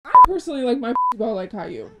personally like my ball like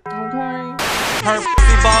𝐒𝐬𝐿, okay? Her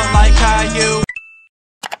ball like 𝐒𝐬𝐿.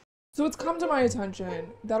 So it's come to my attention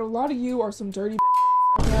that a lot of you are some dirty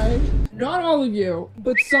okay? Not all of you,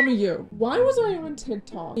 but some of you. Why was I on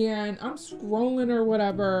TikTok and I'm scrolling or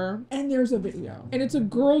whatever and there's a video and it's a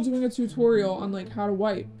girl doing a tutorial on like how to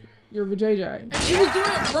wipe your vajayjay. And she was doing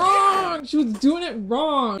it wrong! She was doing it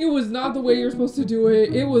wrong! It was not the way you're supposed to do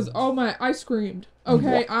it. It was, oh my, I screamed.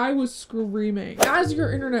 Okay, I was screaming. As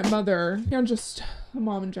your internet mother, and just a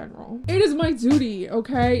mom in general, it is my duty,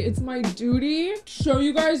 okay? It's my duty to show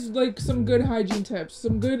you guys like some good hygiene tips,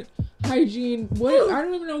 some good hygiene, what, I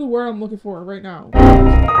don't even know the word I'm looking for right now.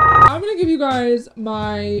 I'm gonna give you guys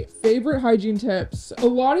my favorite hygiene tips. A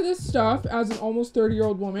lot of this stuff, as an almost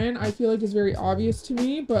 30-year-old woman, I feel like is very obvious to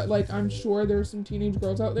me, but like I'm sure there's some teenage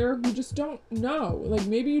girls out there who just don't know. Like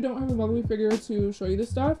maybe you don't have a motherly figure to show you this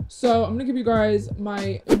stuff. So I'm gonna give you guys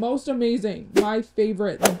my most amazing, my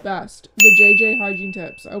favorite, the best, the JJ hygiene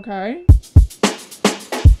tips, okay?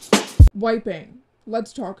 Wiping.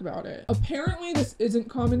 Let's talk about it. Apparently this isn't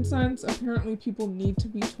common sense. Apparently people need to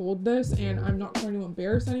be told this, and I'm not trying to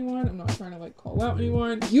embarrass anyone. I'm not trying to like call out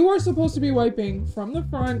anyone. You are supposed to be wiping from the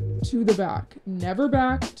front to the back, never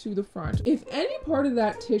back to the front. If any part of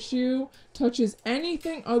that tissue touches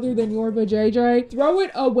anything other than your vajayjay, throw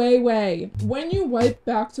it away. When you wipe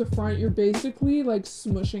back to front, you're basically like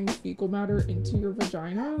smushing fecal matter into your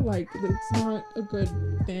vagina. Like it's not a good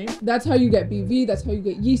thing. That's how you get BV, that's how you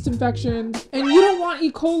get yeast infections, and you don't want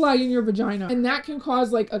𝐒𝐿 in your vagina, and that can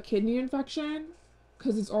cause like a kidney infection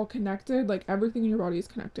because it's all connected. Like everything in your body is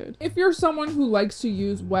connected. If you're someone who likes to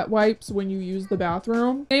use wet wipes when you use the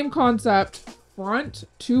bathroom, same concept, front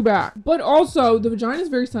to back. But also the vagina is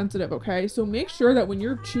very sensitive, okay? So make sure that when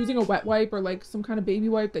you're choosing a wet wipe or like some kind of baby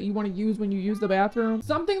wipe that you want to use when you use the bathroom,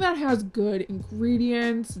 something that has good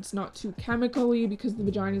ingredients, it's not too chemically, because the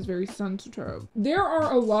vagina is very sensitive. There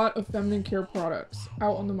are a lot of feminine care products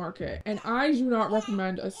out on the market, and I do not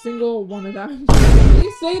recommend a single one of them. They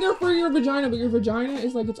say they're for your vagina, but your vagina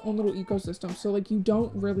is like its own little ecosystem, so like you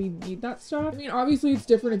don't really need that stuff. I mean, obviously it's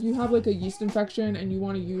different if you have like a yeast infection and you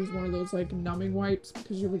want to use one of those like numbing wipes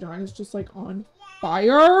because your vagina is just like on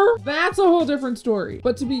fire. That's a whole different story.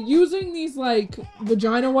 But to be using these like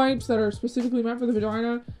vagina wipes that are specifically meant for the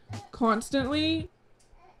vagina constantly,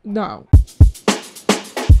 no.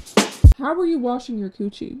 How are you washing your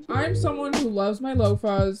coochie? I'm someone who loves my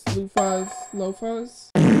loofahs.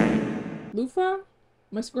 Loofah?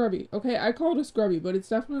 My scrubby. Okay, I call it a scrubby, but it's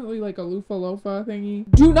definitely like a loofah thingy.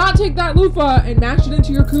 Do not take that loofah and mash it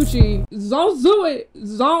into your coochie. Don't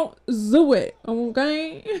do it,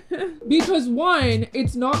 okay? Because one,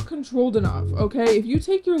 it's not controlled enough, okay? If you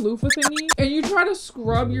take your loofah thingy and you try to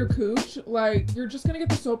scrub your cooch, like you're just gonna get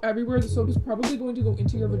the soap everywhere. The soap is probably going to go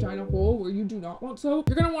into your vagina hole where you do not want soap.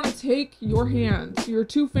 You're gonna want to take your hands, your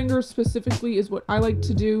 2 fingers specifically is what I like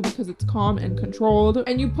to do because it's calm and controlled,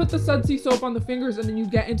 and you put the Sudsy soap on the fingers, and then you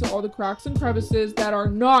get into all the cracks and crevices that are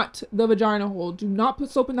not the vagina hole. Do not put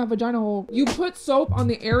soap in that vagina hole. You put soap on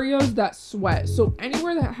the areas that sweat. So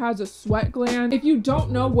anywhere that has a sweat gland. If you don't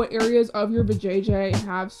know what areas of your vajayjay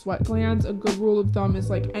have sweat glands, a good rule of thumb is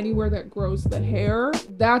like anywhere that grows the hair.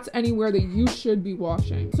 That's anywhere that you should be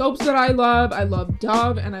washing. Soaps that I love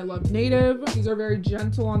Dove and I love Native. These are very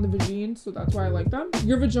gentle on the vagine, so that's why I like them.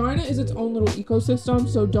 Your vagina is its own little ecosystem,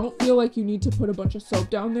 so don't feel like you need to put a bunch of soap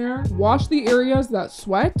down there. Wash the areas that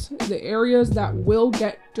sweat, the areas that will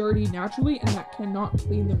get dirty naturally and that cannot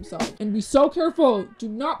clean themselves. And be so careful. Do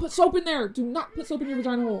not put soap in there. Do not put soap in your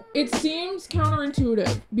vagina hole. It seems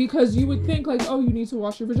counterintuitive because you would think like, oh, you need to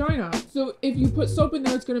wash your vagina. So if you put soap in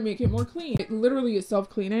there, it's going to make it more clean. It literally is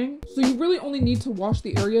self-cleaning. So you really only need to wash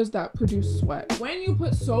the areas that produce sweat. When you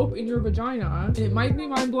put soap in your vagina, and it might be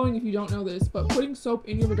mind-blowing if you don't know this, but putting soap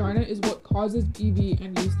in your vagina is what causes BV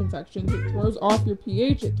and yeast infections. It throws off your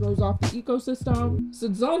pH. It throws off the ecosystem. So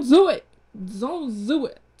don't do it. Don't do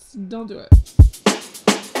it. Don't do it.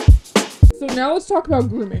 So now let's talk about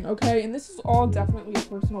grooming, okay? And this is all definitely a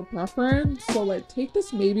personal preference, so like take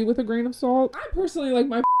this maybe with a grain of salt. I personally like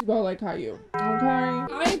my ball like 𝐒𝐬𝐿,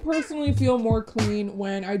 okay? I personally feel more clean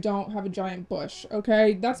when I don't have a giant bush,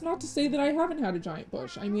 okay? That's not to say that I haven't had a giant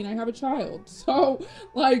bush. I mean, I have a child, so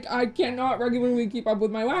like I cannot regularly keep up with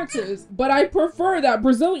my waxes, but I prefer that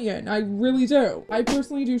Brazilian. I really do. I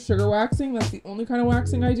personally do sugar waxing. That's the only kind of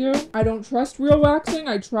waxing I do. I don't trust real waxing.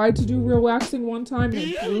 I tried to do real waxing one time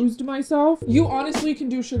and I bruised myself. You honestly can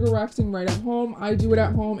do sugar waxing right at home. I do it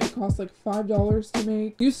at home. It costs like $5 to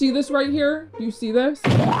make. You see this right here? You see this?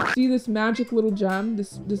 See this magic little little gem,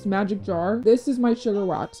 this magic jar. This is my sugar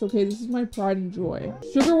wax, okay? This is my pride and joy.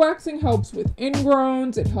 Sugar waxing helps with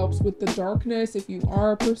ingrowns. It helps with the darkness if you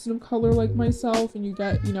are a person of color like myself and you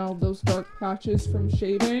get, you know, those dark patches from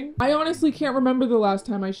shaving. I honestly can't remember the last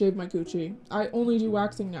time I shaved my coochie. I only do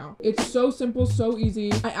waxing now. It's so simple, so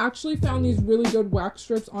easy. I actually found these really good wax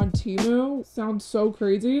strips on Temu. Sounds so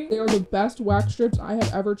crazy. They are the best wax strips I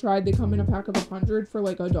have ever tried. They come in a pack of 100 for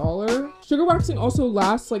like $1. Sugar waxing also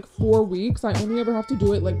lasts like 4 weeks. I only ever have to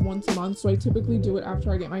do it like once a month, so I typically do it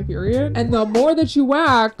after I get my period. And the more that you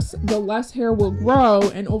wax, the less hair will grow,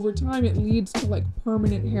 and over time it leads to like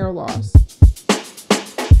permanent hair loss.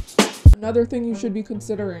 Another thing you should be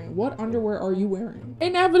considering, what underwear are you wearing?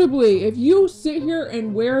 Inevitably, if you sit here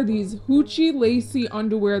and wear these hoochie lacy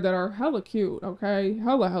underwear that are hella cute, okay?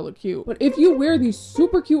 Hella cute. But if you wear these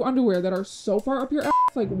super cute underwear that are so far up your ass,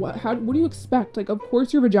 like what do you expect? Like, of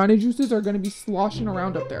course your vagina juices are gonna be sloshing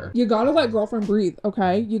around up there. You gotta let girlfriend breathe,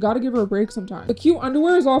 okay? You gotta give her a break sometimes. The cute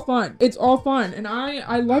underwear is all fun. It's all fun. And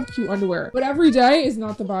I love cute underwear. But every day is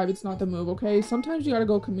not the vibe, it's not the move, okay? Sometimes you gotta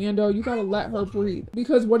go commando. You gotta let her breathe.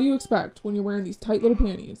 Because what do you expect when you're wearing these tight little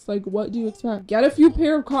panties? Like, what do you expect? Get a few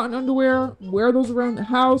pair of cotton underwear, wear those around the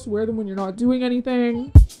house, wear them when you're not doing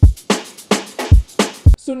anything.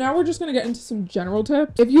 So now we're just gonna get into some general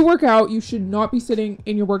tips. If you work out, you should not be sitting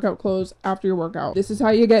in your workout clothes after your workout. This is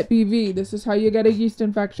how you get BV. This is how you get a yeast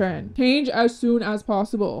infection. Change as soon as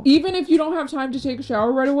possible. Even if you don't have time to take a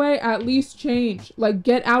shower right away, at least change. Like,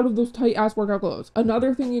 get out of those tight ass workout clothes.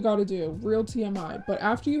 Another thing you gotta do, real TMI, but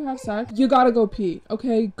after you have sex, you gotta go pee,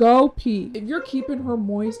 okay? Go pee. If you're keeping her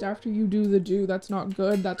moist after you do the do, that's not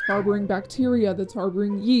good. That's harboring bacteria. That's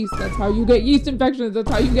harboring yeast. That's how you get yeast infections. That's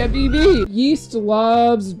how you get BV. Yeast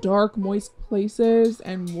loves dark, moist places.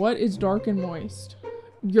 And what is dark and moist?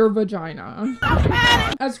 Your vagina.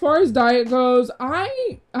 As far as diet goes,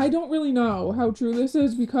 I don't really know how true this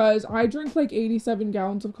is because I drink like 87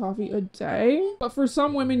 gallons of coffee a day. But for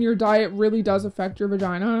some women, your diet really does affect your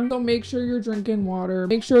vagina. So make sure you're drinking water.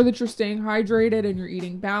 Make sure that you're staying hydrated and you're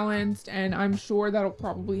eating balanced. And I'm sure that'll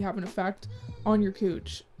probably have an effect on your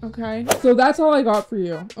cooch. Okay, so that's all I got for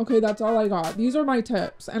you. Okay, that's all I got. These are my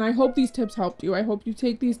tips, and I hope these tips helped you. I hope you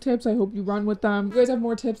take these tips. I hope you run with them. If you guys have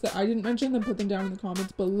more tips that I didn't mention, then put them down in the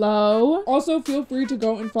comments below. Also, feel free to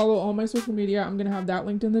go and follow all my social media. I'm gonna have that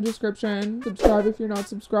linked in the description. Subscribe if you're not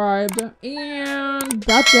subscribed. And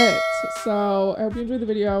that's it. So I hope you enjoyed the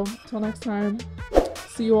video. Till next time,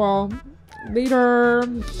 see you all later.